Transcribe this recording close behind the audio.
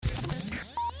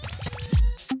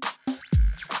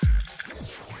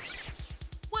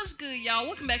good, y'all?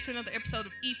 Welcome back to another episode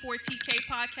of E4TK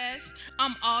Podcast.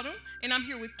 I'm Autumn, and I'm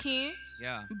here with Ken,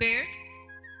 Yeah. Bear,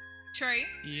 Trey,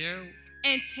 Yeah.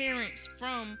 and Terrence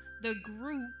from the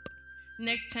group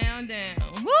Next Town Down.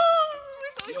 Woo!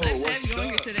 We're so excited to have you on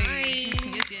here today.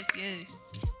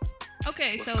 Yes.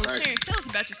 Okay, so Terrence, tell us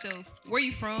about yourself. Where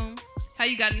you from? How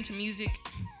you got into music?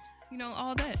 You know,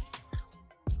 all that.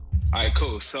 All right,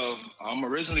 cool. So I'm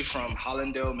originally from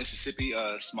Hollandale, Mississippi,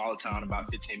 a smaller town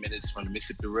about 15 minutes from the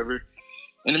Mississippi River.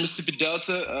 In the Mississippi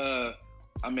Delta,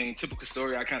 typical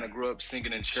story, I kind of grew up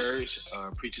singing in church,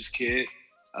 preacher's kid.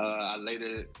 I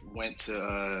later went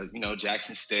to,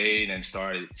 Jackson State and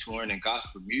started touring in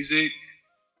gospel music.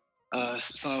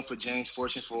 Sung for James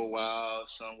Fortune for a while,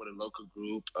 sung with a local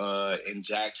group in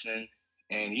Jackson.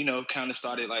 And, kind of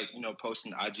started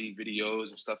posting IG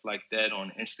videos and stuff like that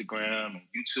on Instagram and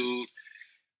YouTube.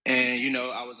 And,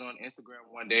 I was on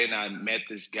Instagram one day and I met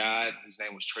this guy. His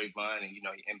name was Trayvon. And, he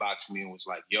inboxed me and was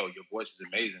like, yo, your voice is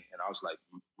amazing. And I was like,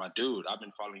 my dude, I've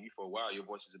been following you for a while. Your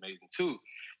voice is amazing too.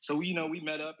 So, we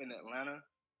met up in Atlanta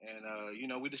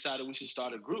and, we decided we should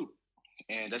start a group.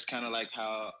 And that's kind of like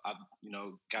how I,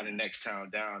 got in Next Town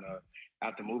Down.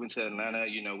 After moving to Atlanta,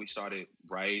 we started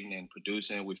writing and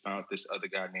producing. We found this other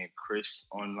guy named Chris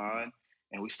online.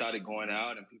 And we started going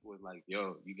out and people was like,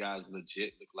 yo, you guys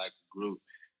legit look like a group.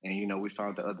 And, we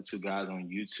found the other two guys on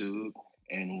YouTube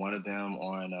and one of them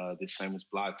on this famous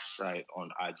blog site on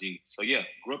IG. So, yeah,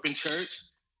 grew up in church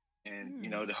and,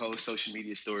 the whole social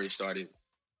media story started.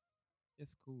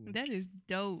 It's cool. That is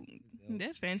dope.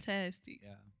 That's fantastic.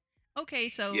 Yeah. Okay,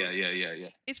 so Yeah.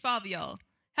 it's 5 of y'all.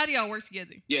 How do y'all work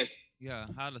together? Yes. Yeah.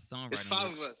 How the songwriting? It's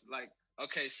 5 of us.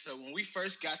 Okay, so when we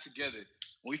first got together,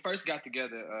 we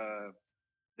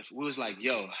was like,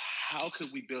 yo, how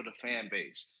could we build a fan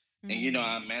base? And,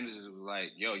 our managers were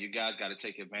like, yo, you guys got to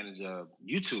take advantage of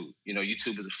YouTube.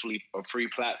 YouTube is a free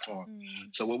platform.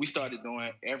 So what we started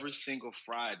doing every single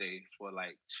Friday for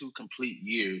 2 complete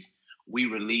years, we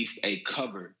released a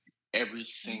cover every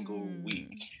single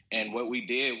week. And what we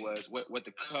did was what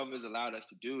the covers allowed us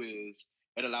to do is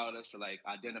it allowed us to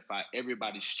identify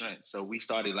everybody's strengths. So we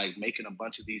started making a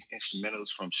bunch of these instrumentals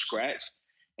from scratch,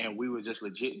 and we would just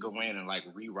legit go in and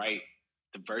rewrite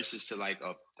the verses to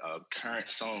a current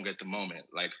song at the moment.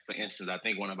 For instance, I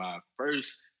think one of our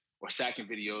first or second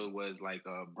video was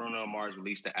Bruno Mars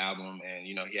released the album, and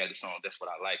he had the song That's What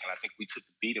I Like, and I think we took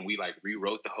the beat and we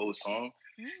rewrote the whole song.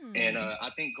 And I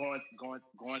think going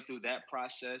through that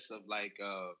process of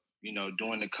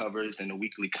doing the covers and the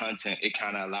weekly content, it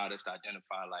kind of allowed us to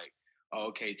identify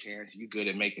okay, Terrence, you good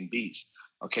at making beats.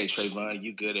 Okay, Trayvon,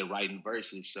 you good at writing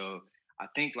verses. So I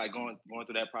think going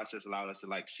through that process allowed us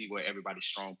to see where everybody's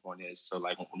strong point is. So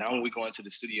now when we go into the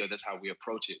studio, that's how we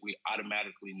approach it. We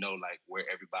automatically know where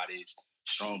everybody's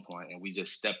strong point, and we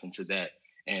just step into that.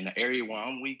 And the area where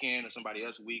I'm weak in or somebody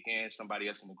else weak in, somebody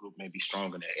else in the group may be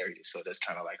strong in that area. So that's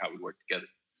kind of how we work together.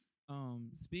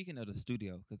 Speaking of the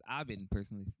studio, because I've been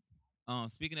personally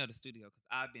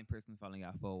following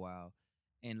y'all for a while,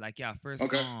 and y'all first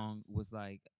song was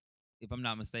if I'm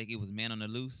not mistaken, it was "Man on the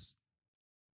Loose."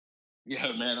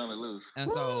 Yeah, Man on the Loose. And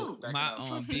so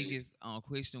my biggest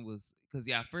question was because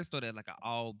y'all first started as an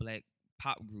all black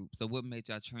pop group. So what made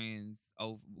y'all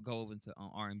go over into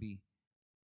R&B?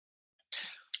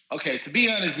 Okay, to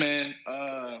be honest, man,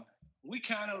 we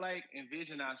kind of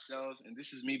envision ourselves, and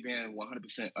this is me being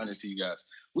 100% honest to you guys.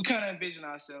 We kind of envision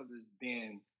ourselves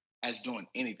as doing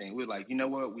anything. We're like, you know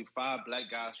what? We're 5 black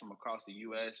guys from across the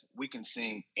U.S. We can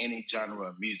sing any genre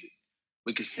of music.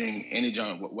 We can sing any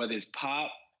genre, whether it's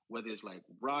pop, whether it's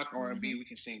rock, R&B, we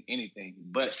can sing anything.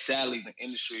 But sadly, the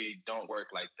industry don't work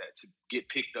like that. To get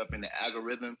picked up in the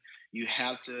algorithm, you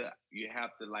have to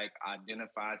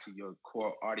identify to your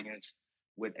core audience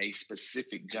with a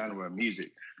specific genre of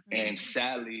music. And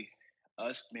sadly,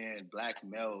 us being black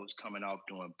males coming off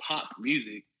doing pop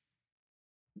music,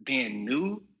 being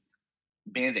new,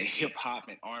 being that hip hop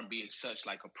and R&B is such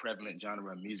a prevalent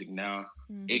genre of music now,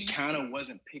 it kind of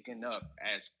wasn't picking up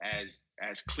as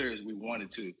clear as we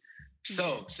wanted to.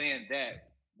 So saying that,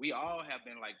 we all have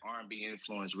been R&B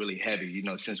influenced really heavy,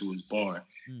 since we was born.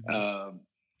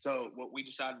 So what we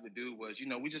decided to do was,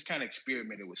 we just kind of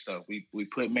experimented with stuff. We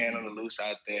put Man on the Loose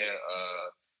out there.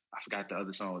 I forgot the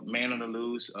other song, Man on the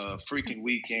Loose, Freaking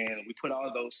Weekend. We put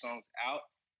all those songs out,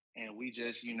 and we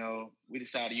just, we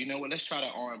decided, let's try the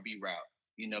R&B route.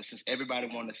 Since everybody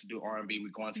wanted us to do R&B,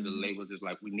 we're going to the labels. It's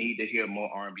we need to hear more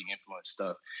R&B influenced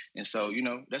stuff. And so,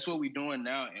 that's what we're doing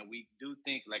now. And we do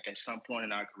think at some point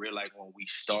in our career, when we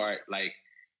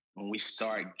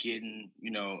start getting,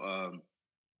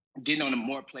 getting on the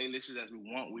more playlists as we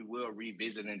want, we will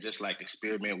revisit and just like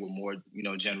experiment with more,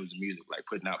 genres of music, like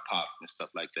putting out pop and stuff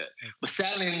like that. Okay. But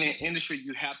sadly, in the industry,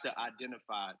 you have to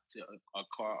identify to a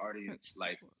core audience,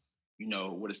 like,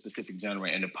 with a specific genre,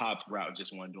 and the pop route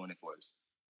just wasn't doing it for us.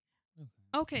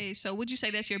 Okay, so would you say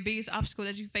that's your biggest obstacle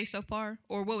that you faced so far,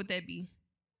 or what would that be?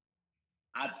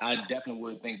 I definitely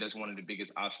would think that's one of the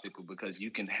biggest obstacles because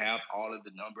you can have all of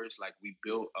the numbers. Like we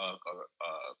built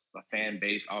a fan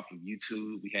base off of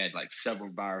YouTube. We had like several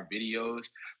viral videos,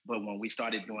 but when we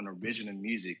started doing original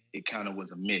music, it kind of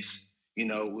was a miss.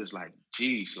 It was like,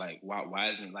 geez, like why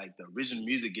isn't like the original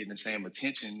music getting the same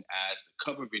attention as the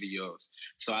cover videos?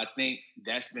 So I think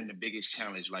that's been the biggest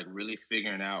challenge, like really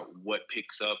figuring out what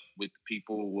picks up with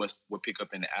people, what pick up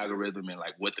in the algorithm, and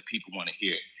like what the people want to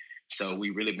hear. So we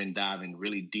really been diving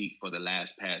really deep for the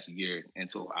last past year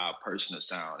into our personal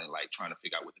sound and like trying to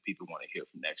figure out what the people want to hear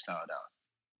from next time down.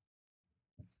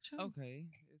 Sure. Okay.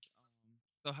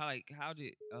 So how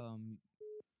did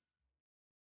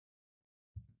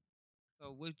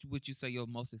so what would you say your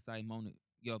most exciting moment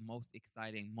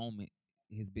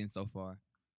has been so far?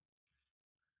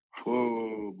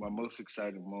 Whoa, my most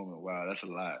exciting moment. Wow, that's a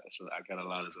lot. I got a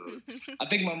lot of those. I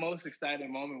think my most exciting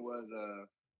moment was okay.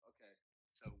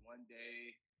 So one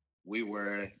day we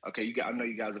were okay. I know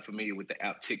you guys are familiar with the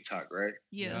app TikTok, right?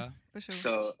 Yeah, Yeah. for sure.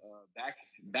 So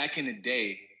back in the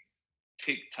day,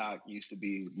 TikTok used to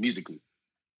be Musically,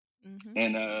 Mm-hmm.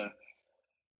 and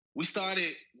we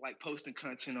started like posting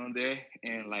content on there,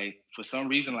 and like for some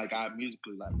reason, like our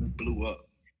Musically like blew up,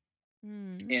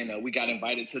 Mm. and we got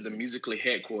invited to the Musically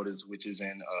headquarters, which is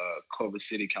in Culver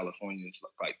City, California. It's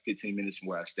like 15 minutes from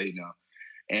where I stay now.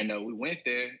 And we went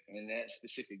there, and that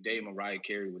specific day, Mariah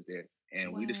Carey was there,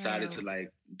 and we decided to Wow.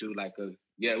 like do like a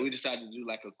yeah, we decided to do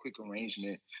like a quick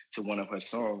arrangement to one of her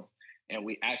songs, and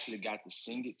we actually got to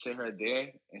sing it to her there,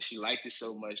 and she liked it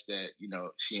so much that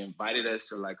she invited us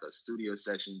to like a studio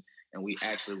session, and we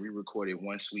actually re-recorded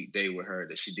One Sweet Day with her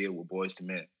that she did with Boys to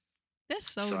Men.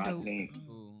 That's so So I dope. think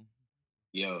Cool.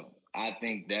 Yo, I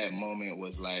think that moment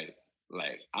was like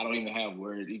I don't even have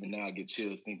words. Even now, I get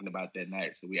chills thinking about that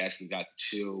night. So we actually got to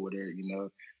chill with her,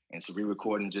 and to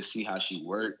re-record and just see how she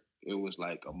worked. It was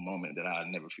like a moment that I'll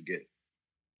never forget.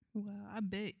 Wow, I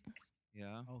bet.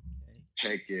 Yeah. Okay.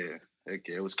 Heck yeah,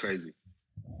 it was crazy.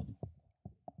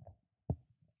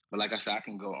 But like I said, I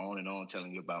can go on and on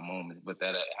telling you about moments, but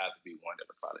that have to be one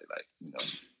that'll probably like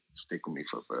stick with me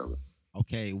for forever.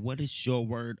 Okay. What is your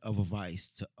word of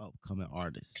advice to upcoming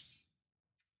artists?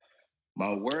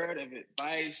 My word of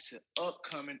advice to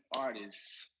upcoming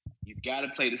artists: you got to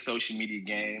play the social media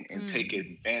game and take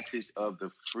Mm. advantage of the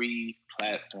free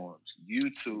platforms.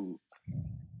 YouTube,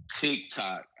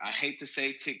 TikTok. I hate to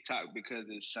say TikTok because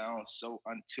it sounds so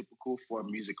untypical for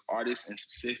music artists in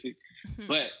specific,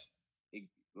 but it,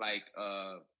 like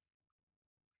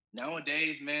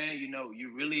nowadays, man,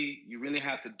 you really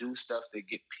have to do stuff that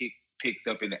get picked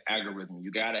up in the algorithm.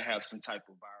 You got to have some type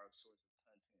of viral source of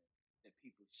content that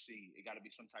people see. It got to be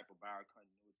some type of viral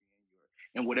continuity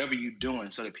in whatever you're doing,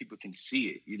 so that people can see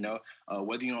it.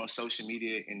 Whether you're on social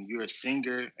media and you're a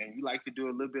singer and you like to do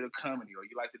a little bit of comedy, or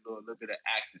you like to do a little bit of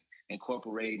acting,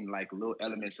 incorporating like little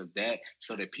elements of that,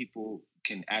 so that people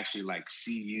can actually like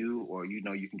see you, or you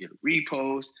can get a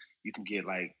repost, you can get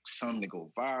like something to go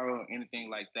viral, anything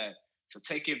like that. So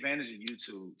take advantage of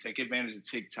YouTube, take advantage of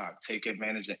TikTok, take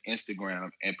advantage of Instagram,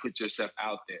 and put yourself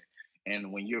out there.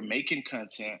 And when you're making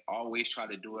content, always try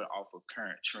to do it off of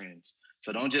current trends.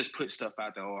 So don't just put stuff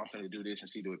out there. Oh, I'm going to do this and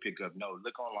see do it pick up. No,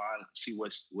 look online, see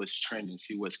what's trending,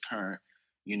 see what's current.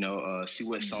 See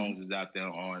what songs is out there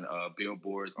on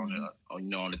billboards, on Mm-hmm.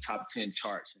 the on the top 10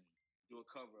 charts, and do a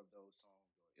cover of those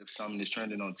songs. If something is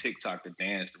trending on TikTok, the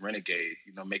dance, the renegade,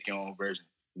 make your own version.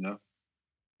 You know.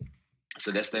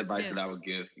 So that's the advice Yeah. that I would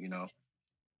give.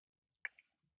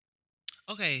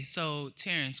 Okay, so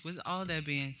Terrence, with all that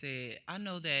being said, I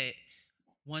know that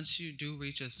once you do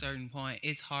reach a certain point,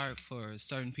 it's hard for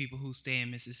certain people who stay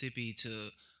in Mississippi to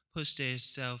push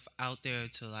themselves out there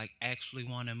to like actually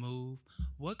want to move.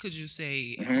 What could you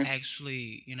say hmm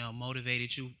actually,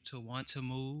 motivated you to want to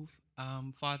move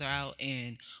farther out,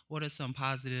 and what are some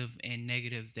positive and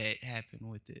negatives that happen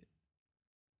with it?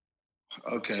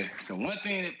 Okay, so one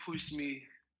thing that pushed me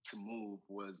to move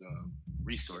was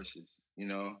resources.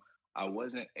 I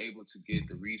wasn't able to get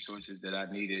the resources that I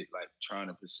needed, like trying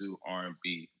to pursue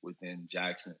R&B within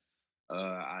Jackson.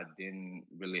 I didn't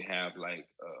really have like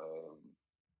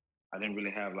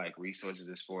resources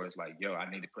as far as like, yo, I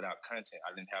need to put out content.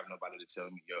 I didn't have nobody to tell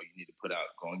me, yo, you need to put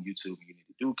out, go on YouTube and you need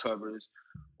to do covers,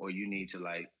 or you need to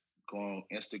like go on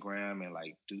Instagram and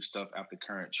like do stuff after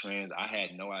current trends. I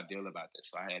had no idea about that,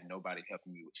 so I had nobody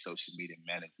helping me with social media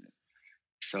management.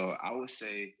 So I would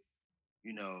say,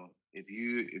 if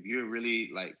you're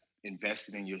really like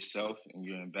invested in yourself and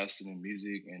you're invested in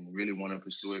music and really want to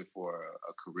pursue it for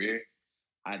a career,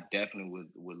 I definitely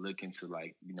would look into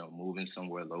like moving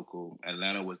somewhere local.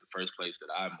 Atlanta was the first place that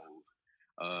I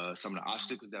moved. Some of the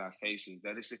obstacles that I face is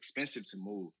that it's expensive to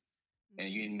move,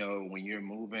 and when you're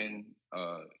moving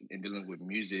and dealing with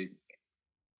music,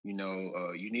 you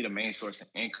need a main source of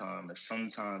income. And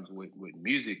sometimes with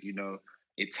music,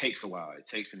 it takes a while. It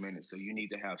takes a minute. So you need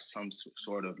to have some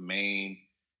sort of main,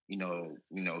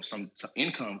 some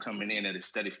income coming in at a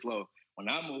steady flow. When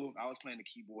I moved, I was playing the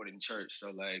keyboard in church. So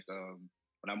like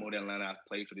when I moved to Atlanta, I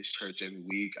played for this church every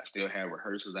week. I still had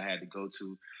rehearsals I had to go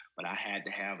to, but I had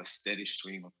to have a steady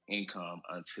stream of income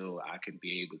until I could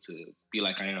be able to be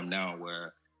like I am now,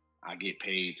 where I get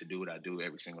paid to do what I do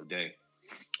every single day.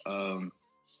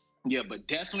 Yeah, but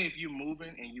definitely if you're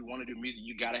moving and you want to do music,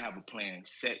 you got to have a plan.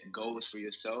 Set goals for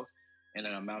yourself in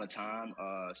an amount of time.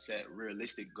 Set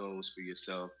realistic goals for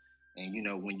yourself. And,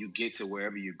 when you get to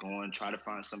wherever you're going, try to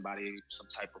find somebody, some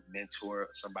type of mentor,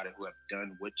 somebody who have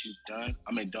done what you've done.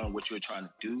 Done what you're trying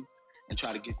to do, and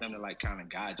try to get them to like kind of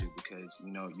guide you, because,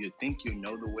 you think you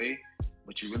know the way,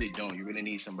 but you really don't. You really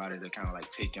need somebody to kind of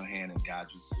like take your hand and guide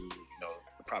you through,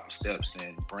 the proper steps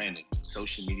and branding,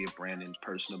 social media branding,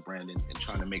 personal branding, and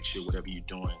trying to make sure whatever you're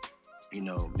doing,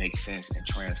 makes sense and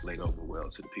translate over well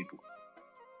to the people.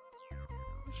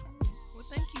 Well,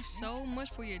 thank you so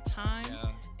much for your time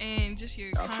and just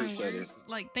your kind words.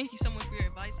 Like, thank you so much for your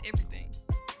advice, everything.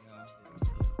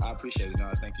 I appreciate it.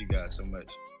 No, thank you guys so much.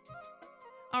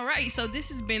 All right, so this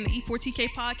has been the E4TK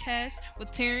podcast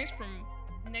with Terrence from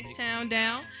Next Town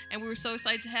Down, and we were so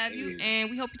excited to have you,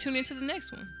 and we hope you tune into the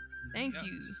next one. Thank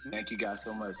you. Thank you guys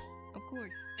so much. Of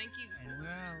course. Thank you. And we're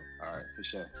out. All right, for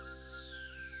sure.